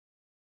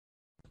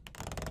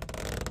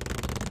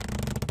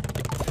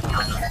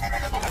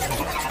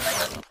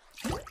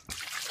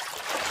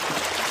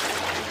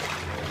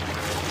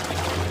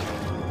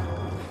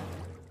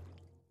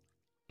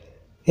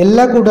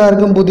എല്ലാ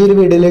കൂട്ടുകാർക്കും പുതിയൊരു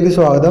വീഡിയോയിലേക്ക്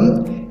സ്വാഗതം.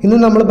 ഇന്ന്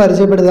നമ്മൾ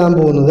പരിചയപ്പെടുത്താൻ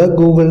പോകുന്നത്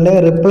ഗൂഗിളിൻ്റെ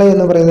റിപ്ലൈ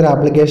എന്ന് പറയുന്ന ഒരു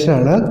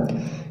ആപ്ലിക്കേഷനാണ്.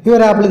 ഈ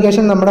ഒരു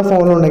ആപ്ലിക്കേഷൻ നമ്മുടെ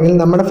ഫോണിലുണ്ടെങ്കിൽ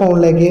നമ്മുടെ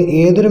ഫോണിലേക്ക്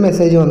ഏതൊരു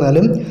മെസ്സേജ്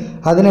വന്നാലും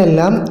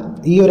അതിനെല്ലാം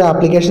ഈ ഒരു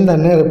ആപ്ലിക്കേഷൻ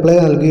തന്നെ റിപ്ലൈ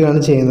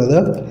നൽകുകയാണ് ചെയ്യുന്നത്.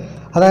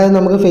 അതായത്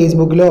നമുക്ക്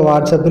ഫേസ്ബുക്കിലോ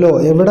വാട്സപ്പിലോ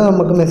എവിടെ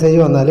നമുക്ക് മെസ്സേജ്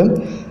വന്നാലും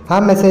ആ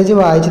മെസ്സേജ്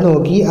വായിച്ച്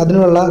നോക്കി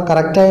അതിനുള്ള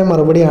കറക്റ്റായ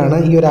മറുപടിയാണ്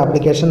ഈ ഒരു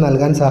ആപ്ലിക്കേഷൻ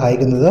നൽകാൻ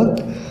സഹായിക്കുന്നത്.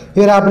 ഈ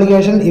ഒരു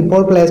ആപ്ലിക്കേഷൻ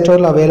ഇപ്പോൾ പ്ലേ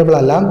സ്റ്റോറിൽ അവൈലബിൾ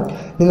അല്ല.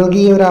 നിങ്ങൾക്ക്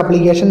ഈ ഒരു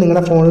ആപ്ലിക്കേഷൻ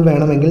നിങ്ങളുടെ ഫോണിൽ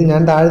വേണമെങ്കിൽ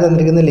ഞാൻ താഴെ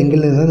തന്നിരിക്കുന്ന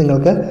ലിങ്കിൽ നിന്ന്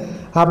നിങ്ങൾക്ക്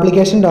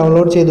ആപ്ലിക്കേഷൻ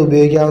ഡൗൺലോഡ് ചെയ്ത്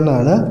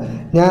ഉപയോഗിക്കാവുന്നതാണ്.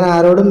 ഞാൻ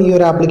ആരോടും ഈ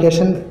ഒരു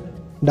ആപ്ലിക്കേഷൻ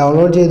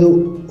ഡൗൺലോഡ് ചെയ്ത്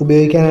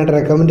ഉപയോഗിക്കാനായിട്ട്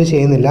റെക്കമെൻഡ്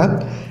ചെയ്യുന്നില്ല.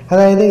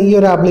 അതായത് ഈ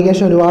ഒരു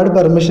ആപ്ലിക്കേഷൻ ഒരുപാട്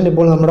പെർമിഷൻ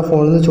ഇപ്പോൾ നമ്മുടെ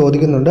ഫോണിൽ നിന്ന്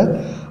ചോദിക്കുന്നുണ്ട്.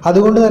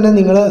 അതുകൊണ്ട് തന്നെ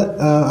നിങ്ങൾ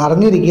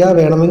അറിഞ്ഞിരിക്കുക,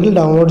 വേണമെങ്കിൽ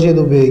ഡൗൺലോഡ്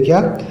ചെയ്ത് ഉപയോഗിക്കുക.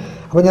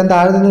 അപ്പോൾ ഞാൻ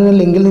താഴെ തന്നിരിക്കുന്ന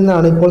ലിങ്കിൽ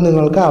നിന്നാണ് ഇപ്പോൾ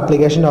നിങ്ങൾക്ക്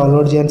ആപ്ലിക്കേഷൻ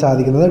ഡൗൺലോഡ് ചെയ്യാൻ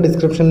സാധിക്കുന്നത്.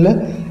 ഡിസ്ക്രിപ്ഷനിൽ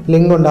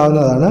ലിങ്ക്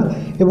ഉണ്ടാവുന്നതാണ്.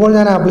 ഇപ്പോൾ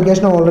ഞാൻ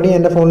ആപ്ലിക്കേഷൻ ഓൾറെഡി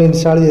എൻ്റെ ഫോണിൽ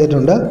ഇൻസ്റ്റാൾ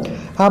ചെയ്തിട്ടുണ്ട്.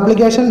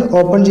 ആപ്ലിക്കേഷൻ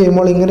ഓപ്പൺ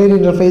ചെയ്യുമ്പോൾ ഇങ്ങനെ ഒരു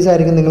ഇൻ്റർഫേസ്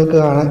ആയിരിക്കും നിങ്ങൾക്ക്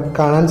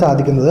കാണാൻ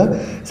സാധിക്കുന്നത്.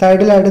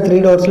 സൈഡിലായിട്ട്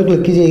 3 ഡോട്ട്സിൽ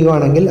ക്ലിക്ക്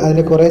ചെയ്യുകയാണെങ്കിൽ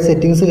അതിൻ്റെ കുറേ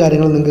സെറ്റിങ്സ്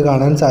കാര്യങ്ങൾ നിങ്ങൾക്ക്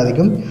കാണാൻ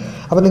സാധിക്കും.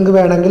 അപ്പോൾ നിങ്ങൾക്ക്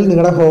വേണമെങ്കിൽ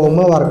നിങ്ങളുടെ ഹോം,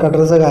 വർക്ക്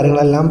അഡ്രസ്സ്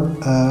കാര്യങ്ങളെല്ലാം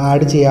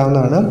ആഡ്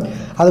ചെയ്യാവുന്നതാണ്.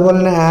 അതുപോലെ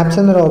തന്നെ ആപ്സ്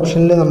എന്നൊരു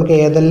ഓപ്ഷനിൽ നമുക്ക്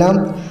ഏതെല്ലാം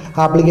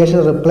ആപ്ലിക്കേഷൻ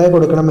റിപ്ലൈ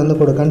കൊടുക്കണമെന്ന്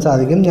കൊടുക്കാൻ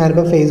സാധിക്കും.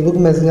 ഞാനിപ്പോൾ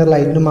ഫേസ്ബുക്ക് മെസ്സഞ്ചർ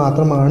ലൈറ്റിന്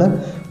മാത്രമാണ്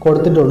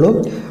കൊടുത്തിട്ടുള്ളൂ.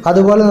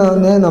 അതുപോലെ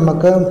തന്നെ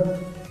നമുക്ക്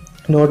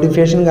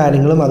നോട്ടിഫിക്കേഷൻ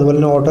കാര്യങ്ങളും അതുപോലെ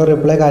തന്നെ ഓട്ടോ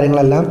റിപ്ലൈ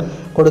കാര്യങ്ങളെല്ലാം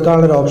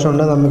കൊടുക്കാനുള്ളൊരു ഓപ്ഷൻ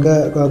ഉണ്ട്. നമുക്ക്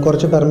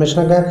കുറച്ച്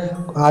പെർമിഷനൊക്കെ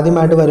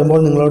ആദ്യമായിട്ട് വരുമ്പോൾ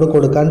നിങ്ങളോട്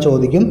കൊടുക്കാൻ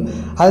ചോദിക്കും.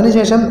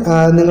 അതിനുശേഷം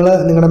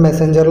നിങ്ങളുടെ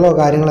മെസ്സഞ്ചറിലോ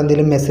കാര്യങ്ങൾ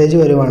എന്തെങ്കിലും മെസ്സേജ്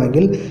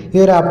വരുവാണെങ്കിൽ ഈ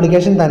ഒരു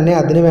ആപ്ലിക്കേഷൻ തന്നെ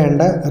അതിന്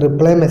വേണ്ട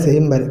റിപ്ലൈ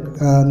മെസ്സേജും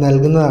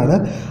നൽകുന്നതാണ്.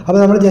 അപ്പോൾ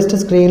നമ്മൾ ജസ്റ്റ്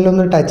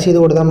സ്ക്രീനിലൊന്ന് ടച്ച് ചെയ്ത്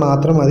കൊടുത്താൽ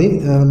മാത്രം മതി,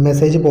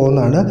 മെസ്സേജ്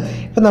പോകുന്നതാണ്.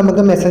 ഇപ്പം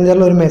നമുക്ക്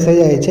മെസ്സഞ്ചറിൽ ഒരു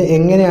മെസ്സേജ് അയച്ച്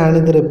എങ്ങനെയാണ്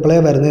ഇത് റിപ്ലൈ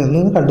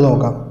വരുന്നതെന്ന് കണ്ടു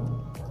നോക്കാം.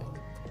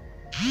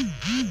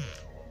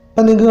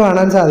 അപ്പം നിങ്ങൾക്ക്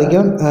കാണാൻ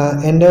സാധിക്കും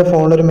എൻ്റെ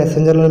ഫോണിലൊരു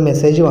മെസ്സഞ്ചറിൽ ഒരു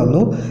മെസ്സേജ് വന്നു.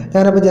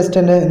 ഞാനപ്പോൾ ജസ്റ്റ്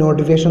എൻ്റെ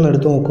നോട്ടിഫിക്കേഷൻ ഒന്ന്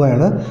എടുത്ത്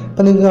നോക്കുകയാണ്.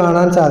 അപ്പം നിങ്ങൾക്ക്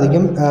കാണാൻ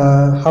സാധിക്കും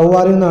ഹൗ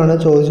ആർ യു എന്നാണ്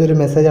ചോദിച്ചൊരു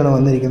മെസ്സേജാണ്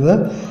വന്നിരിക്കുന്നത്.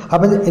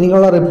 അപ്പം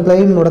എനിക്കുള്ള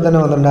റിപ്ലൈയും ഇവിടെ തന്നെ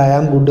വന്നിട്ടുണ്ട്, ഐ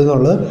ആം ഗുഡ്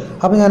എന്നുള്ളത്.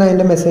 അപ്പോൾ ഞാൻ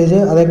അതിൻ്റെ മെസ്സേജ്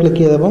അതേ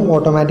ക്ലിക്ക് ചെയ്തപ്പം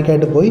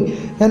ഓട്ടോമാറ്റിക്കായിട്ട് പോയി.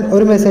 ഞാൻ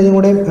ഒരു മെസ്സേജും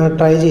കൂടി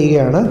ട്രൈ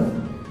ചെയ്യുകയാണ്.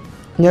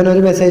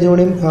 ഞാനൊരു മെസ്സേജ്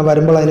കൂടി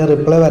വരുമ്പോൾ അതിന്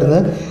റിപ്ലൈ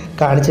വരുന്നത്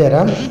കാണിച്ചു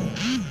തരാം.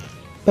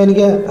 അപ്പോൾ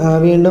എനിക്ക്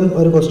വീണ്ടും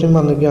ഒരു ക്വസ്റ്റ്യൻ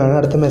വന്നിരിക്കുകയാണ്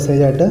അടുത്ത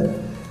മെസ്സേജായിട്ട്.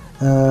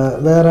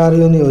 വേറെ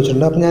ആരെയും എന്ന്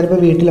ചോദിച്ചിട്ടുണ്ട്. അപ്പോൾ ഞാനിപ്പോൾ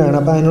വീട്ടിലാണ്.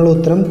 അപ്പോൾ അതിനുള്ള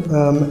ഉത്തരം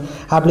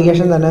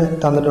ആപ്ലിക്കേഷൻ തന്നെ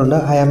തന്നിട്ടുണ്ട്,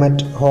 ഐ ആം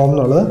അറ്റ് ഹോം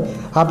എന്നുള്ളത്.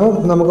 അപ്പോൾ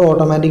നമുക്ക്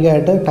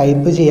ഓട്ടോമാറ്റിക്കായിട്ട്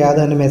ടൈപ്പ് ചെയ്യാതെ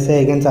തന്നെ മെസ്സേജ്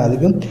അയക്കാൻ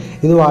സാധിക്കും.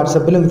 ഇത്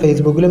വാട്സപ്പിലും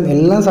ഫേസ്ബുക്കിലും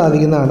എല്ലാം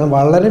സാധിക്കുന്നതാണ്.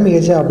 വളരെ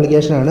മികച്ച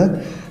ആപ്ലിക്കേഷനാണ്.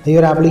 ഈ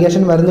ഒരു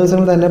ആപ്ലിക്കേഷൻ വരും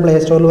ദിവസങ്ങളിൽ തന്നെ പ്ലേ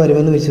സ്റ്റോറിൽ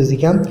വരുമെന്ന്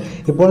വിശ്വസിക്കാം.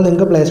 ഇപ്പോൾ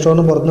നിങ്ങൾക്ക് പ്ലേ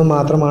സ്റ്റോറിന് പുറത്തുനിന്ന്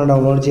മാത്രമാണ്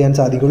ഡൗൺലോഡ് ചെയ്യാൻ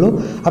സാധിക്കുള്ളൂ.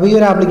 അപ്പോൾ ഈ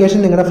ഒരു ആപ്ലിക്കേഷൻ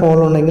നിങ്ങളുടെ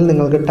ഫോണിലുണ്ടെങ്കിൽ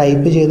നിങ്ങൾക്ക്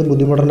ടൈപ്പ് ചെയ്ത്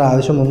ബുദ്ധിമുട്ടേണ്ട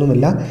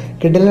ആവശ്യമൊന്നുമില്ല.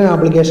 കിഡിലൻ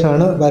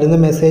ആപ്ലിക്കേഷനാണ്. വരുന്ന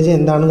മെസ്സേജ്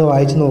എന്താണെന്ന്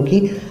വായിച്ച് നോക്കി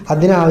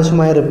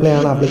അതിനാവശ്യമായ റിപ്ലൈ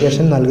ആണ്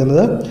ആപ്ലിക്കേഷൻ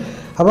നൽകുന്നത്.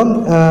 അപ്പം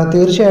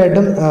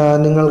തീർച്ചയായിട്ടും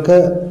നിങ്ങൾക്ക്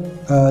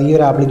ഈ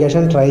ഒരു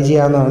ആപ്ലിക്കേഷൻ ട്രൈ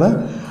ചെയ്യാവുന്നതാണ്.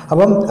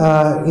 അപ്പം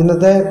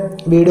ഇന്നത്തെ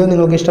വീഡിയോ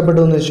നിങ്ങൾക്ക്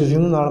ഇഷ്ടപ്പെട്ടു എന്ന്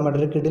വിശ്വസിക്കുന്നു. നാളെ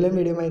മറ്റൊരു കിഡിലൻ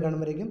വീഡിയോയുമായി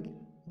കാണുമ്പോഴേക്കും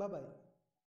ബൈ.